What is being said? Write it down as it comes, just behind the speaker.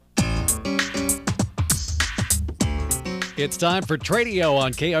It's time for Tradio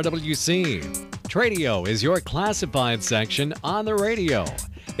on KRWC. Tradio is your classified section on the radio.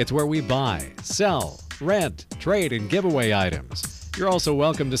 It's where we buy, sell, rent, trade, and give away items. You're also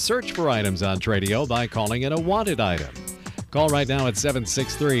welcome to search for items on Tradio by calling it a wanted item. Call right now at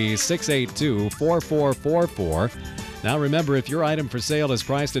 763-682-4444. Now remember, if your item for sale is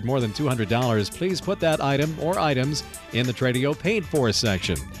priced at more than $200, please put that item or items in the Tradio Paid For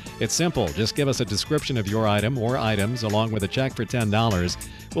section. It's simple. Just give us a description of your item or items along with a check for $10.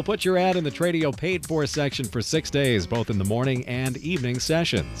 We'll put your ad in the Tradio Paid For section for 6 days, both in the morning and evening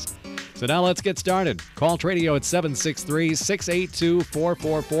sessions. So now let's get started. Call Tradio at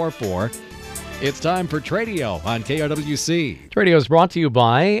 763-682-4444. It's time for Tradio on KRWC. Tradio is brought to you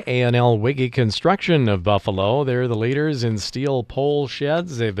by A&L Wiggy Construction of Buffalo. They're the leaders in steel pole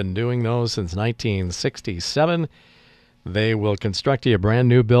sheds. They've been doing those since 1967. They will construct you a brand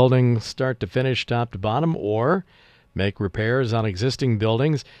new building, start to finish, top to bottom, or make repairs on existing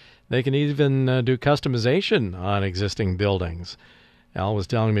buildings. They can even do customization on existing buildings. Al was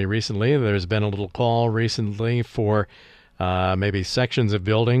telling me recently there's been a little call recently for maybe sections of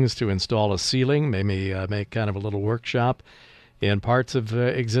buildings to install a ceiling, maybe make kind of a little workshop in parts of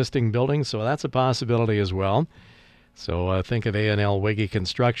existing buildings. So that's a possibility as well. So think of A&L Wiggy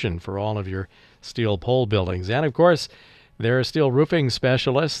Construction for all of your steel pole buildings. And, of course, they're steel roofing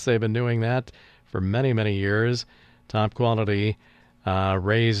specialists. They've been doing that for many, many years. Top quality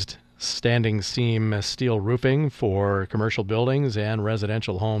raised standing seam steel roofing for commercial buildings and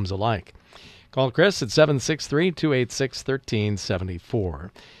residential homes alike. Call Chris at 763-286-1374.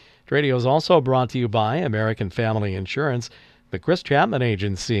 Radio is also brought to you by American Family Insurance, the Chris Chapman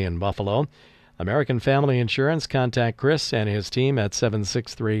Agency in Buffalo. American Family Insurance, contact Chris and his team at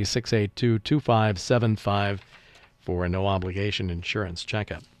 763-682-2575 for a no-obligation insurance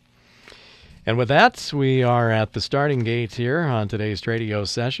checkup. And with that, we are at the starting gate here on today's Tradio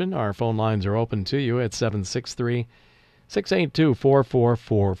session. Our phone lines are open to you at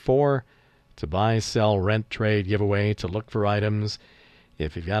 763-682-4444 to buy, sell, rent, trade, giveaway, to look for items.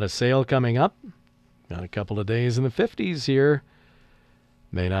 If you've got a sale coming up, got a couple of days in the 50s here,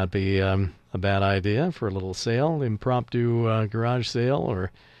 may not be a bad idea for a little sale, impromptu garage sale, or,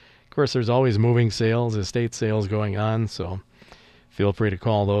 of course, there's always moving sales, estate sales going on, so feel free to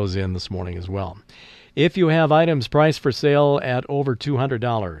call those in this morning as well. If you have items priced for sale at over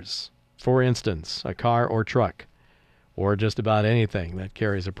 $200, for instance, a car or truck, or just about anything that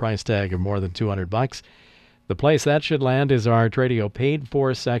carries a price tag of more than $200, the place that should land is our Tradio Paid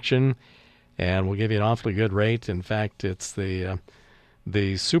For section, and we'll give you an awfully good rate. In fact, it's the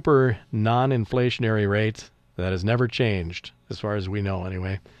super non-inflationary rate that has never changed, as far as we know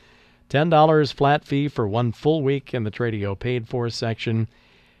anyway. $10 flat fee for 1 full week in the Tradio Paid For section,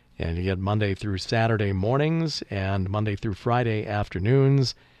 and you get Monday through Saturday mornings and Monday through Friday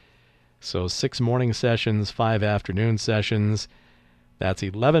afternoons. So 6 morning sessions, 5 afternoon sessions. That's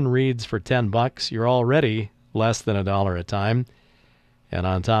 11 reads for $10. You're already less than $1 a time. And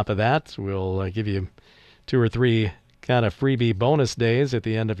on top of that, we'll give you 2 or 3 kind of freebie bonus days at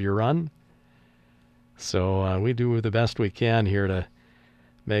the end of your run. So we do the best we can here to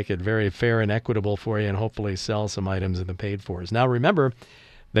make it very fair and equitable for you and hopefully sell some items in the paid fors. Now remember,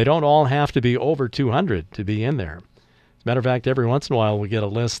 they don't all have to be over $200 to be in there. As a matter of fact, every once in a while we get a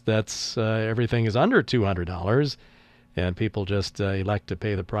list that's everything is under $200, and people just elect to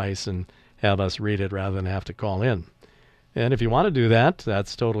pay the price and have us read it rather than have to call in. And if you want to do that,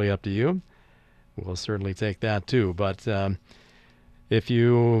 that's totally up to you. We'll certainly take that too. But if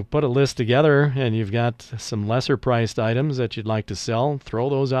you put a list together and you've got some lesser priced items that you'd like to sell, throw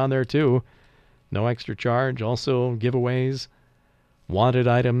those on there too. No extra charge. Also giveaways, wanted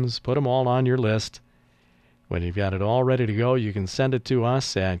items, put them all on your list. When you've got it all ready to go, you can send it to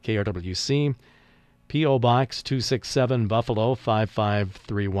us at KRWC, P.O. Box 267, Buffalo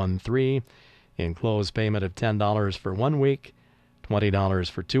 55313. Enclosed payment of $10 for 1 week,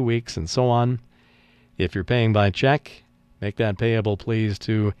 $20 for 2 weeks, and so on. If you're paying by check, make that payable, please,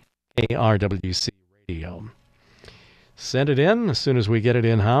 to KRWC Radio. Send it in. As soon as we get it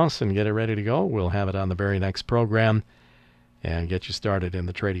in-house and get it ready to go, we'll have it on the very next program and get you started in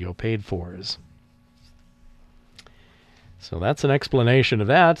the Tradio Paid Fors. So that's an explanation of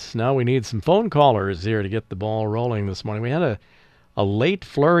that. Now we need some phone callers here to get the ball rolling this morning. We had a late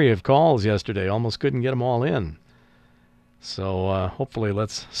flurry of calls yesterday. Almost couldn't get them all in. So hopefully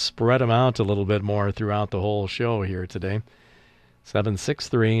let's spread them out a little bit more throughout the whole show here today.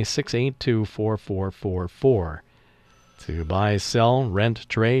 763-682-4444 to buy, sell, rent,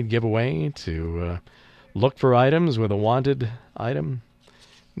 trade, giveaway, to look for items with a wanted item.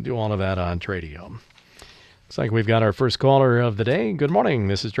 Do all of that on Tradio. Looks like we've got our first caller of the day. Good morning.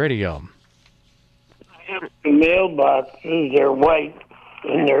 This is Tradio. The mailboxes are white,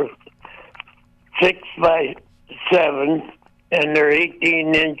 and they're 6x7, and they're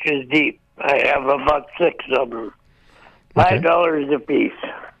 18 inches deep. I have about 6 of them. $5 a piece.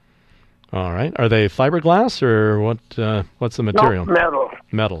 All right. Are they fiberglass or what? What's the material? No, metal.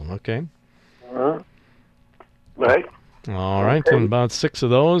 Metal. Okay. Right. All right. And about 6 of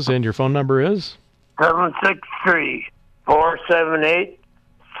those. And your phone number is?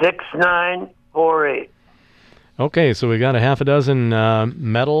 763-478-6948. Okay. So we got a half a dozen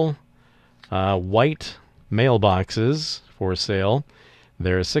metal white mailboxes for sale.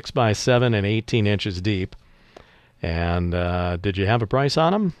 They're 6x7 and 18 inches deep. And did you have a price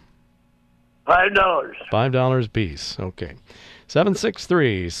on them? $5. $5 a piece. Okay.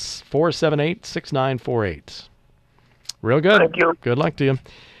 763-478-6948. Real good. Thank you. Good luck to you.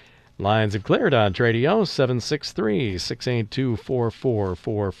 Lines have cleared on Tradio.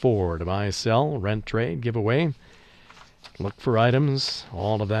 763-682-4444. To buy, sell, rent, trade, give away. Look for items.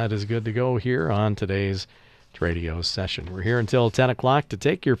 All of that is good to go here on today's Tradio session. We're here until 10 o'clock to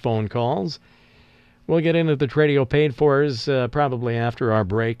take your phone calls. We'll get into the Tradio paid fors probably after our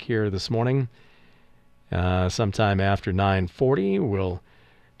break here this morning. Sometime after 9:40, we'll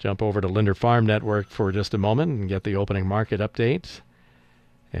jump over to Linder Farm Network for just a moment and get the opening market update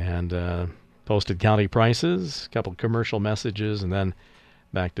and posted county prices, a couple commercial messages, and then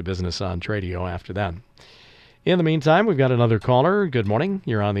back to business on Tradio after that. In the meantime, we've got another caller. Good morning.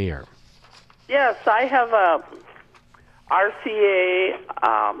 You're on the air. Yes, I have a RCA,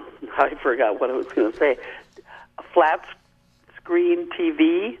 I forgot what I was going to say, a flat screen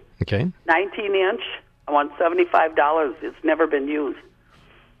TV, Okay. 19-inch. I want $75. It's never been used.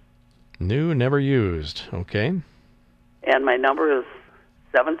 New, never used. Okay. And my number is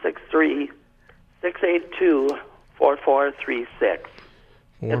 763-682-4436.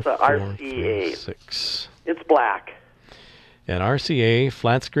 It's a RCA. 6. It's black. An RCA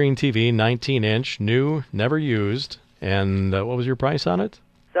flat screen TV, 19-inch, new, never used. And what was your price on it?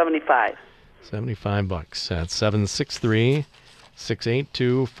 $75. $75. That's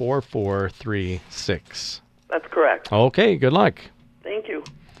 763-682-4436. That's correct. Okay, good luck. Thank you.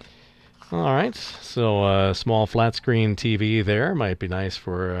 All right, so a small flat screen TV there might be nice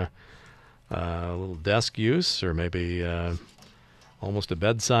for a little desk use, or maybe almost a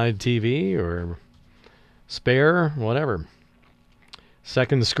bedside TV or spare, whatever.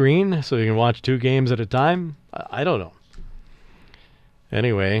 Second screen, so you can watch 2 games at a time. I don't know.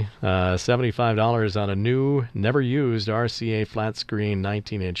 Anyway, $75 on a new, never used RCA flat screen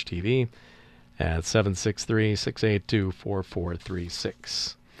 19-inch TV at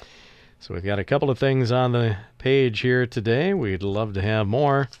 763-682-4436. So we've got a couple of things on the page here today. We'd love to have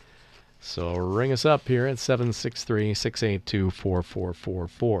more. So ring us up here at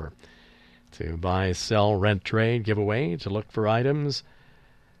 763-682-4444 to buy, sell, rent, trade, give away, to look for items,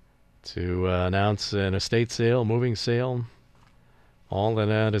 to announce an estate sale, moving sale. All of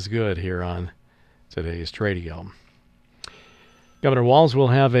that is good here on today's Tradio. Governor Walz will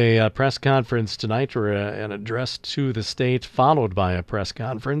have a press conference tonight, or an address to the state, followed by a press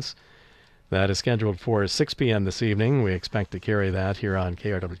conference. That is scheduled for 6 p.m. this evening. We expect to carry that here on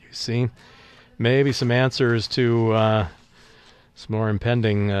KRWC. Maybe some answers to some more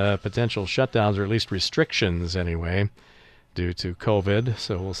impending potential shutdowns, or at least restrictions anyway, due to COVID.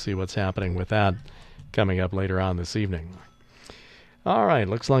 So we'll see what's happening with that coming up later on this evening. All right,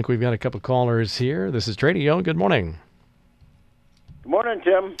 looks like we've got a couple callers here. This is Tradio. Good morning. Good morning,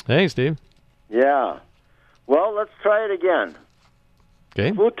 Tim. Hey, Steve. Yeah. Well, let's try it again.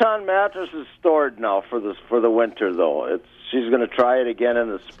 Okay. Futon mattress is stored now for the winter, though. She's going to try it again in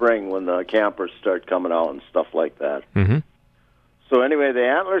the spring when the campers start coming out and stuff like that. Mm-hmm. So anyway, the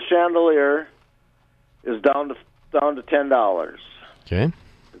antler chandelier is down to $10. Okay.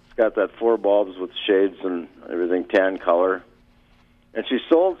 It's got that 4 bulbs with shades and everything, tan color. And she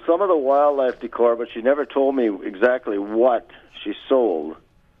sold some of the wildlife decor, but she never told me exactly what she sold.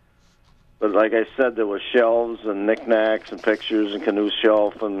 But like I said, there was shelves and knickknacks and pictures and canoe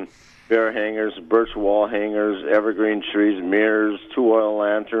shelf and bear hangers, birch wall hangers, evergreen trees, mirrors, 2 oil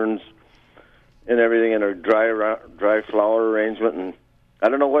lanterns, and everything in her dry flower arrangement. And I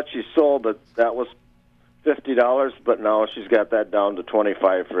don't know what she sold, but that was $50. But now she's got that down to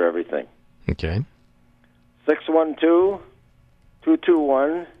 $25 for everything. Okay.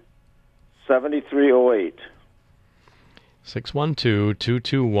 612-221-7308.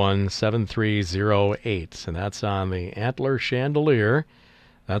 612-221-7308, and that's on the antler chandelier.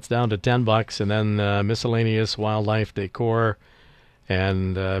 That's down to $10, and then miscellaneous wildlife decor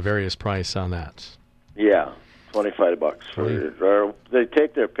and various price on that. Yeah. $25 or they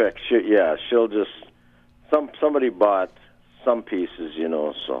take their pick. She'll just somebody bought some pieces,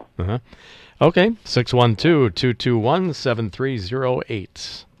 so. Uh-huh. Okay,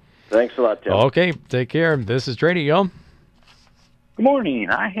 612-221-7308. Thanks a lot, Tim. Okay, take care. This is Tradio. Good morning.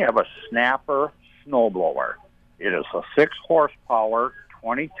 I have a Snapper snowblower. It is a 6-horsepower,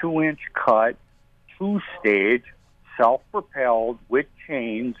 22-inch cut, 2-stage, self-propelled with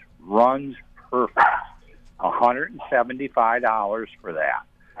chains, runs perfect. $175 for that.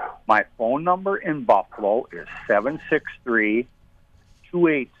 My phone number in Buffalo is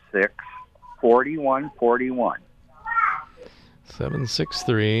 763-286-4141.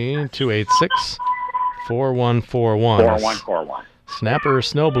 763-286-4141. 4141. Snapper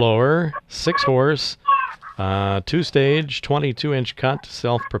snowblower, 6-horse, 2-stage, 22-inch cut,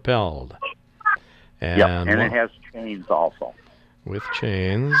 self-propelled. And it has chains also. With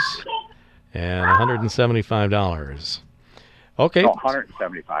chains, and $175. Okay. No,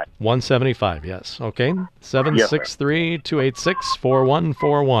 175. 175, yes. Okay.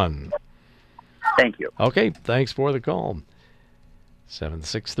 763-286-4141. Thank you. Okay, thanks for the call.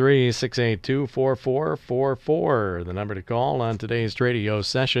 763-682-4444, the number to call on today's Tradio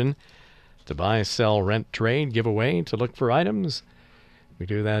session. To buy, sell, rent, trade, give away, to look for items. We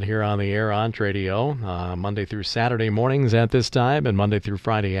do that here on the air on Tradio, Monday through Saturday mornings at this time, and Monday through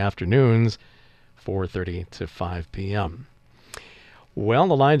Friday afternoons, 4:30 to 5 p.m. Well,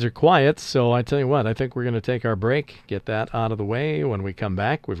 the lines are quiet, so I tell you what, I think we're going to take our break, get that out of the way. When we come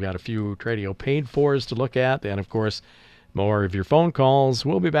back, we've got a few Tradio paid-fors to look at, and of course, more of your phone calls.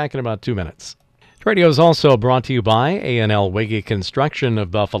 We'll be back in about 2 minutes. Tradio is also brought to you by A&L Wiggy Construction of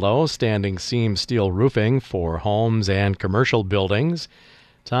Buffalo, standing seam steel roofing for homes and commercial buildings.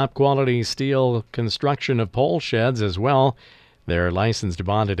 Top quality steel construction of pole sheds as well. They're licensed,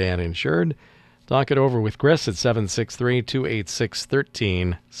 bonded, and insured. Talk it over with Chris at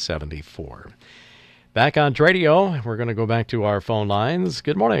 763-286-1374. Back on Tradio, we're going to go back to our phone lines.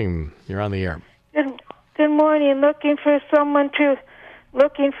 Good morning. You're on the air. Good morning. Looking for someone to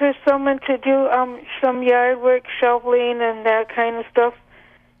do some yard work, shoveling, and that kind of stuff.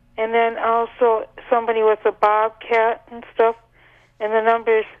 And then also somebody with a bobcat and stuff. And the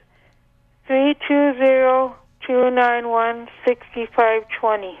number is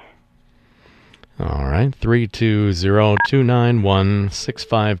 320-291-6520. All right,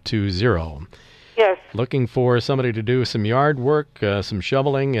 320-291-6520. Yes. Looking for somebody to do some yard work, some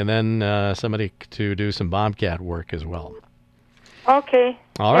shoveling, and then somebody to do some bobcat work as well. Okay.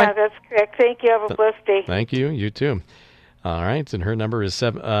 All right. Yeah, that's correct. Thank you. Have a blessed day. Thank you. You too. All right, and her number is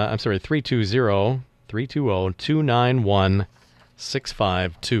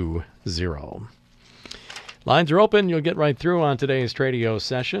 320-291-6520. Lines are open. You'll get right through on today's Tradio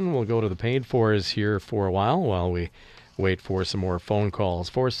session. We'll go to the paid-fors here for a while we wait for some more phone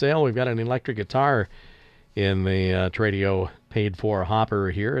calls. For sale, we've got an electric guitar in the Tradio paid-for hopper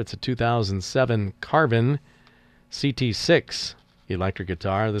here. It's a 2007 Carvin CT6 electric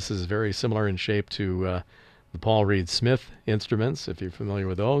guitar. This is very similar in shape to the Paul Reed Smith instruments, if you're familiar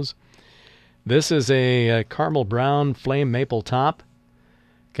with those. This is a caramel brown flame maple top.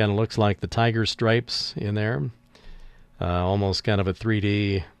 Kind of looks like the tiger stripes in there. Almost kind of a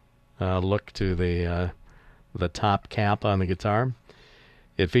 3D look to the top cap on the guitar.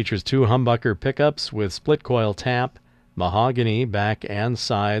 It features 2 humbucker pickups with split coil tap, mahogany back and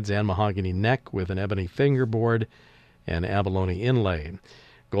sides, and mahogany neck with an ebony fingerboard and abalone inlay.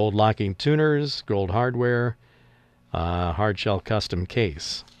 Gold locking tuners, gold hardware, hard shell custom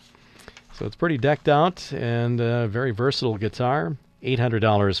case. So it's pretty decked out and a very versatile guitar.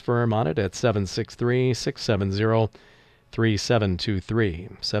 $800 firm on it at 763-670-3723.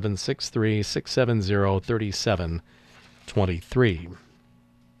 763-670-3723.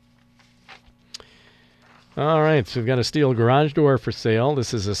 All right, so we've got a steel garage door for sale.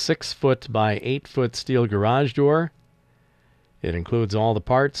 This is a 6-foot by 8-foot steel garage door. It includes all the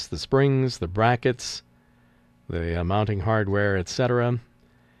parts, the springs, the brackets, the mounting hardware, etc.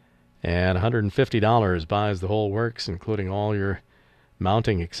 And $150 buys the whole works, including all your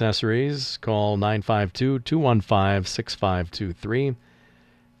mounting accessories. Call 952-215-6523.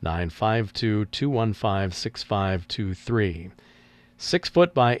 952-215-6523.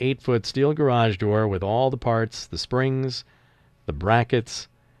 6-foot by 8-foot steel garage door with all the parts, the springs, the brackets,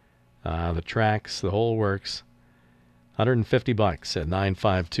 the tracks, the whole works. $150 at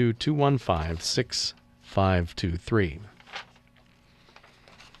 952-215-6523.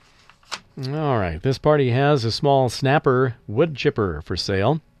 All right, this party has a small Snapper wood chipper for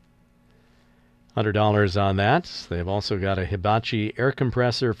sale. $100 on that. They've also got a Hibachi air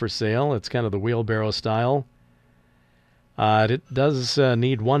compressor for sale. It's kind of the wheelbarrow style It does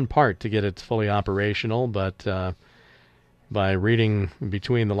need one part to get it fully operational, but by reading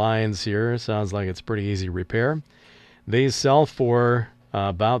between the lines here, sounds like it's pretty easy repair. These sell for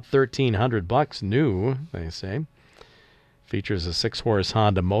about $1,300 new, they say. Features a 6-horse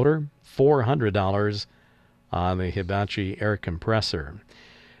Honda motor, $400 on the Hibachi air compressor.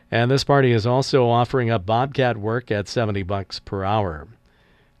 And this party is also offering up Bobcat work at $70 per hour.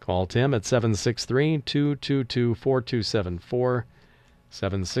 Call Tim at 763-222-4274,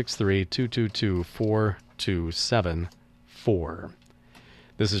 763-222-4274.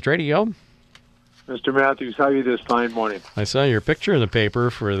 This is Tradio. Mr. Matthews, how are you this fine morning? I saw your picture in the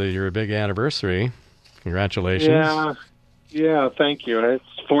paper for your big anniversary. Congratulations. Yeah, thank you. It's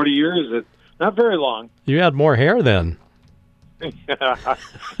 40 years. It's not very long. You had more hair then. I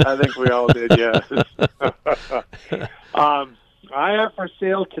think we all did, yes. I have for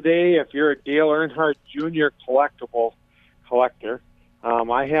sale today, if you're a Dale Earnhardt Jr. collector,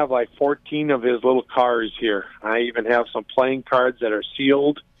 I have like 14 of his little cars here. I even have some playing cards that are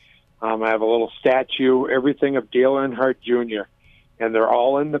sealed. I have a little statue, everything of Dale Earnhardt Jr., and they're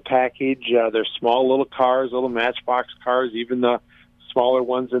all in the package. They're small little cars, little Matchbox cars, even the smaller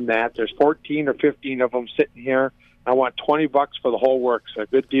ones in that. There's 14 or 15 of them sitting here. I want $20 for the whole works. A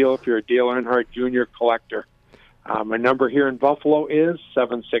good deal if you're a Dale Earnhardt Jr. collector. My number here in Buffalo is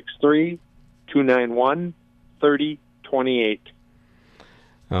 763-291-3028.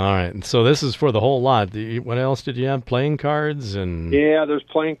 All right, and so this is for the whole lot. What else did you have? Playing cards and... Yeah, there's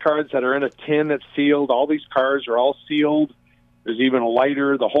playing cards that are in a tin that's sealed. All these cars are all sealed. There's even a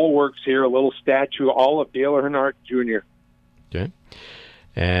lighter. The whole works here, a little statue, all of Dale Earnhardt Jr. Okay.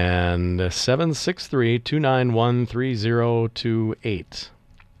 And 763-291-3028.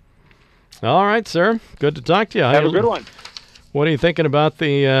 All right, sir. Good to talk to you. Have a good one. What are you thinking about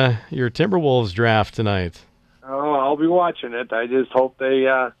the your Timberwolves draft tonight? Oh, I'll be watching it. I just hope they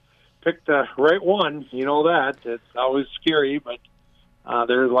pick the right one. You know that. It's always scary, but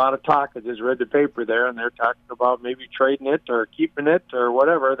there's a lot of talk. I just read the paper there, and they're talking about maybe trading it or keeping it or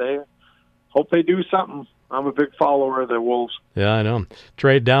whatever. They hope they do something. I'm a big follower of the Wolves. Yeah, I know.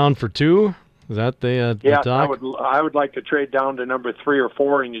 Trade down for 2? Is that the talk? I would like to trade down to number 3 or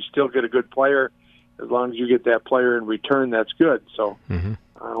 4, and you still get a good player. As long as you get that player in return, that's good. So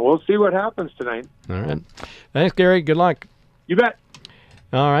we'll see what happens tonight. All right. Thanks, Gary. Good luck. You bet.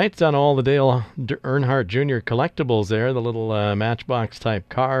 All right. On all the Dale Earnhardt Jr. collectibles there, the little Matchbox-type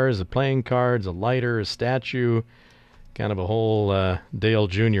cars, the playing cards, a lighter, a statue, kind of a whole Dale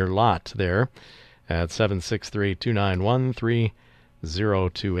Jr. lot there at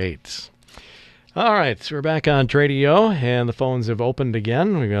 763-291-3028. All right, so we're back on Tradio, and the phones have opened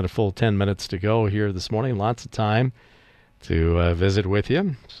again. We've got a full 10 minutes to go here this morning. Lots of time to visit with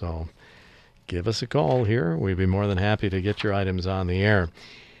you. So give us a call here. We'd be more than happy to get your items on the air.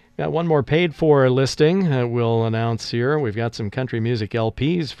 Got one more paid-for listing that we'll announce here. We've got some country music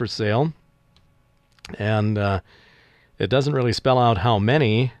LPs for sale, and it doesn't really spell out how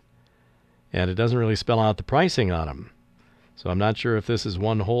many, and it doesn't really spell out the pricing on them. So I'm not sure if this is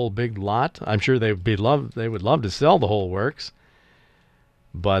one whole big lot. I'm sure they would love to sell the whole works,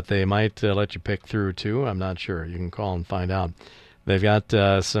 but they might let you pick through too. I'm not sure. You can call and find out. They've got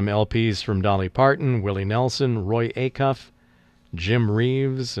some LPs from Dolly Parton, Willie Nelson, Roy Acuff, Jim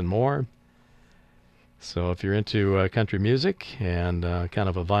Reeves, and more. So if you're into country music and kind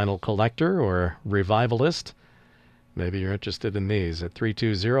of a vinyl collector or revivalist, maybe you're interested in these at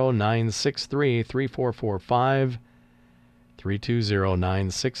 320-963-3445.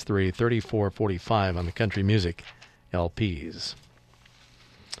 320-963-3445 on the country music LPs. Is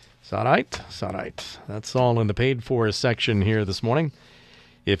that right? Is that right? That's all in the paid for section here this morning.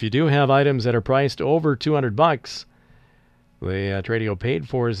 If you do have items that are priced over $200, the Tradio Paid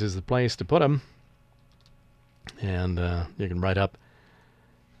Fors is the place to put them. And you can write up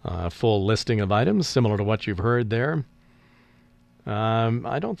a full listing of items similar to what you've heard there.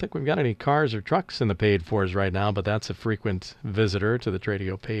 I don't think we've got any cars or trucks in the paid fors right now, but that's a frequent visitor to the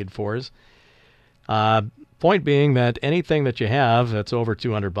Tradio Paid Fors. Point being that anything that you have that's over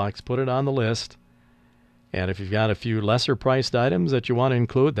 $200, put it on the list. And if you've got a few lesser priced items that you want to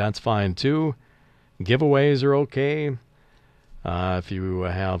include, that's fine too. Giveaways are okay. If you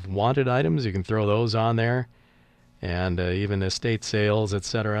have wanted items, you can throw those on there. And even estate sales,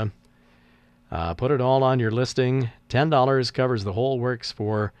 etc. Put it all on your listing. $10 covers the whole works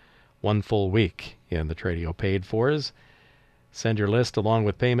for 1 full week in the Tradio Paid Fors. Send your list along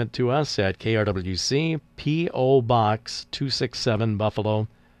with payment to us at KRWC, P.O. Box 267, Buffalo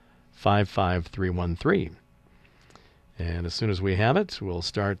 55313. And as soon as we have it, we'll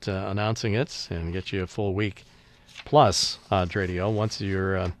start announcing it and get you a full week plus on Tradio. Once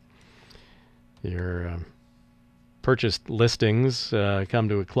your purchased listings come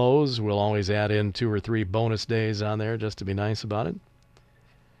to a close, we'll always add in 2 or 3 bonus days on there just to be nice about it.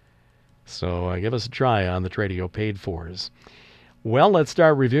 So give us a try on the Tradio paid fors. Well, let's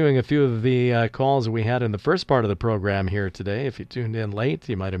start reviewing a few of the calls we had in the first part of the program here today. If you tuned in late,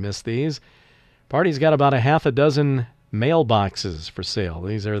 you might have missed these. Party's got about a half a dozen mailboxes for sale.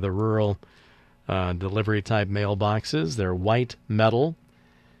 These are the rural delivery type mailboxes. They're white metal,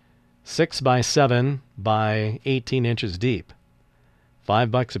 6 by 7 by 18 inches deep.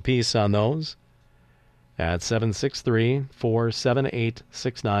 $5 a piece on those at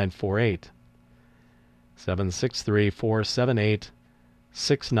 763-478-6948.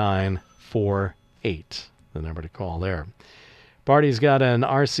 763-478-6948. The number to call there. Party's got an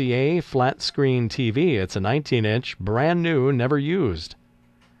RCA flat screen TV. It's a 19-inch, brand new, never used.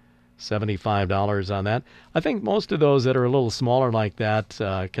 $75 on that. I think most of those that are a little smaller like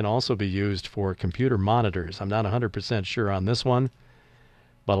that can also be used for computer monitors. I'm not 100% sure on this one,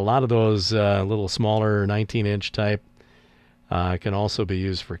 but a lot of those little smaller 19-inch type can also be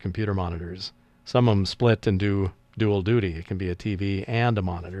used for computer monitors. Some of them split and do dual duty. It can be a TV and a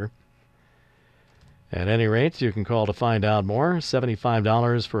monitor. At any rate, you can call to find out more.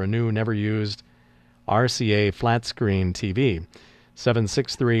 $75 for a new, never used RCA flat screen TV.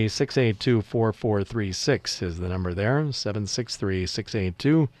 763-682-4436 is the number there.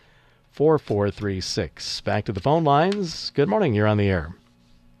 763-682-4436. Back to the phone lines. Good morning. You're on the air.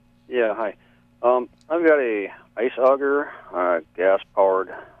 Yeah, hi. I've got a ice auger, gas-powered.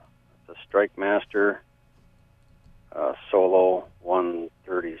 It's a Strike Master Solo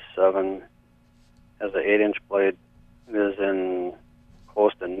 137. Has an 8-inch blade. It is in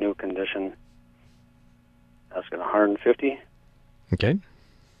close to new condition. Asking $150. Okay.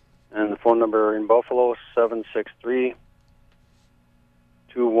 And the phone number in Buffalo,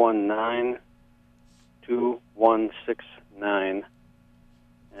 763-219-2169.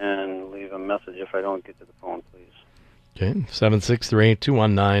 And leave a message if I don't get to the phone, please. Okay,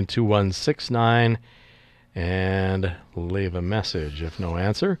 763-219-2169. And leave a message if no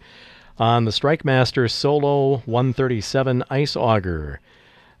answer. On the Strike Master Solo 137 ice auger,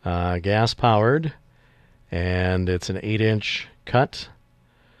 gas-powered, and it's an 8-inch cut.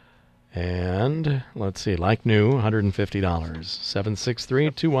 And let's see, like new, $150.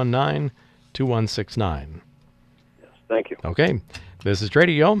 763-219-2169. Yes, thank you. Okay, this is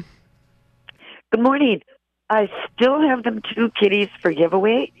Tradio. Good morning. I still have them 2 kitties for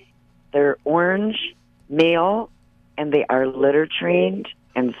giveaway. They're orange, male, and they are litter trained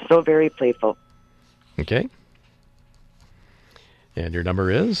and so very playful. Okay. And your number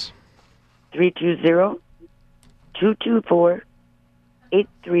is?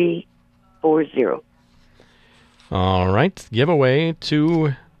 320-224-8340. All right. Giveaway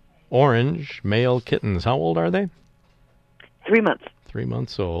 2 orange male kittens. How old are they? 3 months. 3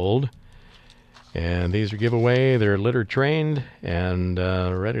 months old. And these are giveaway. They're litter trained and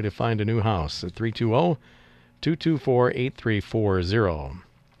ready to find a new house at 320-224-8340.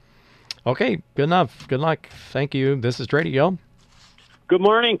 Okay, good enough. Good luck. Thank you. This is Tradio. Good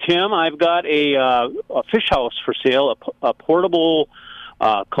morning, Tim. I've got a fish house for sale, a portable,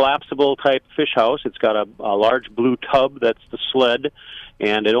 collapsible type fish house. It's got a large blue tub that's the sled,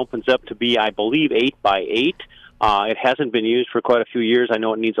 and it opens up to be, I believe, 8 by 8. It hasn't been used for quite a few years. I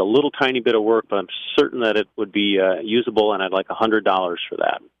know it needs a little tiny bit of work, but I'm certain that it would be usable, and I'd like $100 for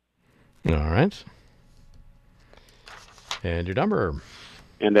that. All right. And your number?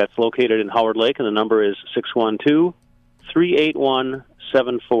 And that's located in Howard Lake, and the number is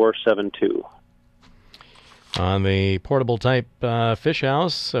 612-381-7472. On the portable type fish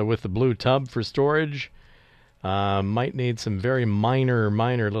house with the blue tub for storage, might need some very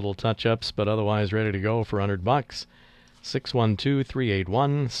minor little touch-ups, but otherwise ready to go for $100.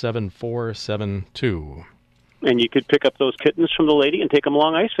 612-381-7472. And you could pick up those kittens from the lady and take them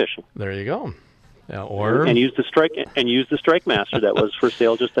along ice fishing. There you go. Or and use the Strike Master that was for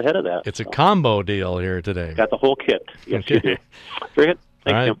sale just ahead of that. It's a combo deal here today. Got the whole kit. Yes, okay. You do. Very good. Thanks,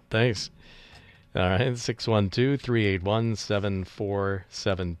 all right, Tim. Thanks. All right,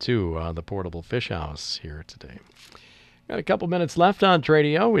 612-381-7472 on the portable fish house here today. Got a couple minutes left on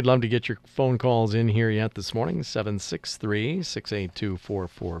Tradio. We'd love to get your phone calls in here yet this morning,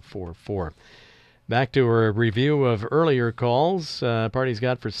 763-682-4444. Back to a review of earlier calls. Party's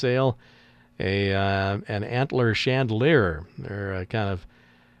got for sale an antler chandelier. They're kind of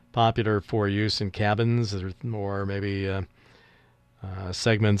popular for use in cabins or maybe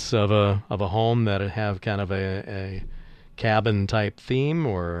segments of a home that have kind of a cabin type theme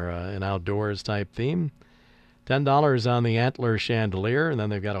or an outdoors type theme. $10 on the antler chandelier, and then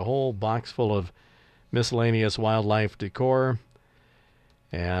they've got a whole box full of miscellaneous wildlife decor.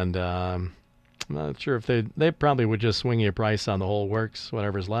 And I'm not sure if they probably would just swing you a price on the whole works,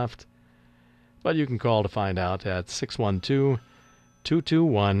 whatever's left. But you can call to find out at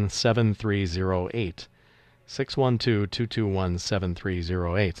 612-221-7308.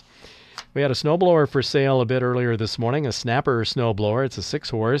 612-221-7308. We had a snowblower for sale a bit earlier this morning, a Snapper snowblower. It's a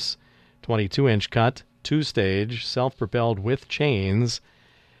 6-horse, 22-inch cut, 2-stage, self-propelled with chains,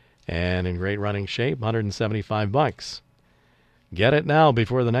 and in great running shape, $175. Get it now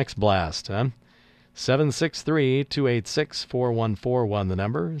before the next blast, huh? 763-286-4141, the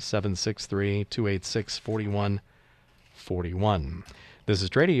number, 763-286-4141. This is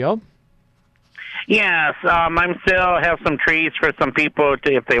Tradio. Yes, I'm still have some trees for some people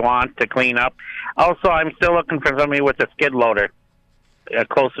if they want to clean up. Also, I'm still looking for somebody with a skid loader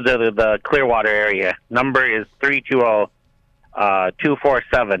closer to the Clearwater area. Number is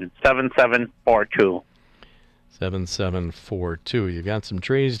 320-247-7742. 7742. You got some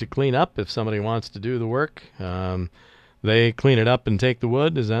trees to clean up if somebody wants to do the work. They clean it up and take the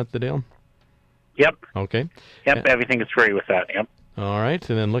wood. Is that the deal? Yep. Okay. Yep, everything is free with that. Yep. All right,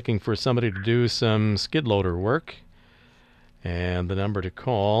 and then looking for somebody to do some skid loader work. And the number to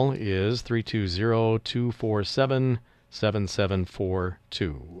call is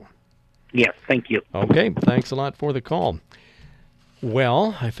 320-247-7742. Yes, thank you. Okay, thanks a lot for the call.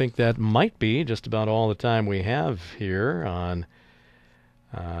 Well, I think that might be just about all the time we have here on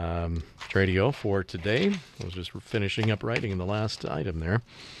Tradio for today. I was just finishing up writing the last item there.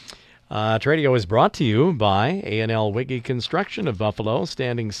 Tradio is brought to you by A&L Wiggy Construction of Buffalo,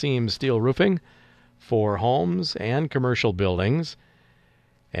 standing seam steel roofing for homes and commercial buildings.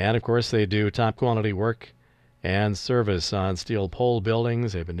 And, of course, they do top-quality work and service on steel pole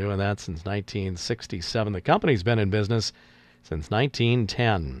buildings. They've been doing that since 1967. The company's been in business since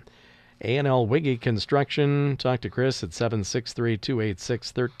 1910. A&L Wiggy Construction. Talk to Chris at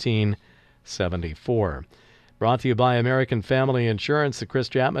 763-286-1374. Brought to you by American Family Insurance, the Chris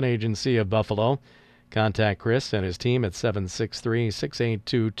Chapman Agency of Buffalo. Contact Chris and his team at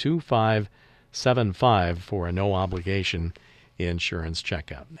 763-682-2575 for a no-obligation insurance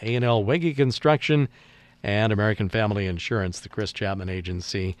checkup. A&L Wiggy Construction and American Family Insurance, the Chris Chapman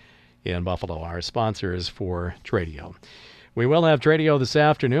Agency in Buffalo, our sponsors for Tradio. We will have Tradio this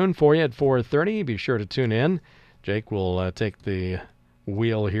afternoon for you at 4:30. Be sure to tune in. Jake will take the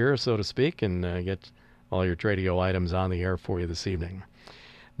wheel here, so to speak, and get all your Tradio items on the air for you this evening.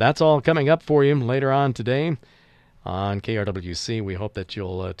 That's all coming up for you later on today on KRWC. We hope that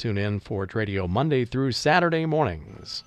you'll tune in for Tradio Monday through Saturday mornings.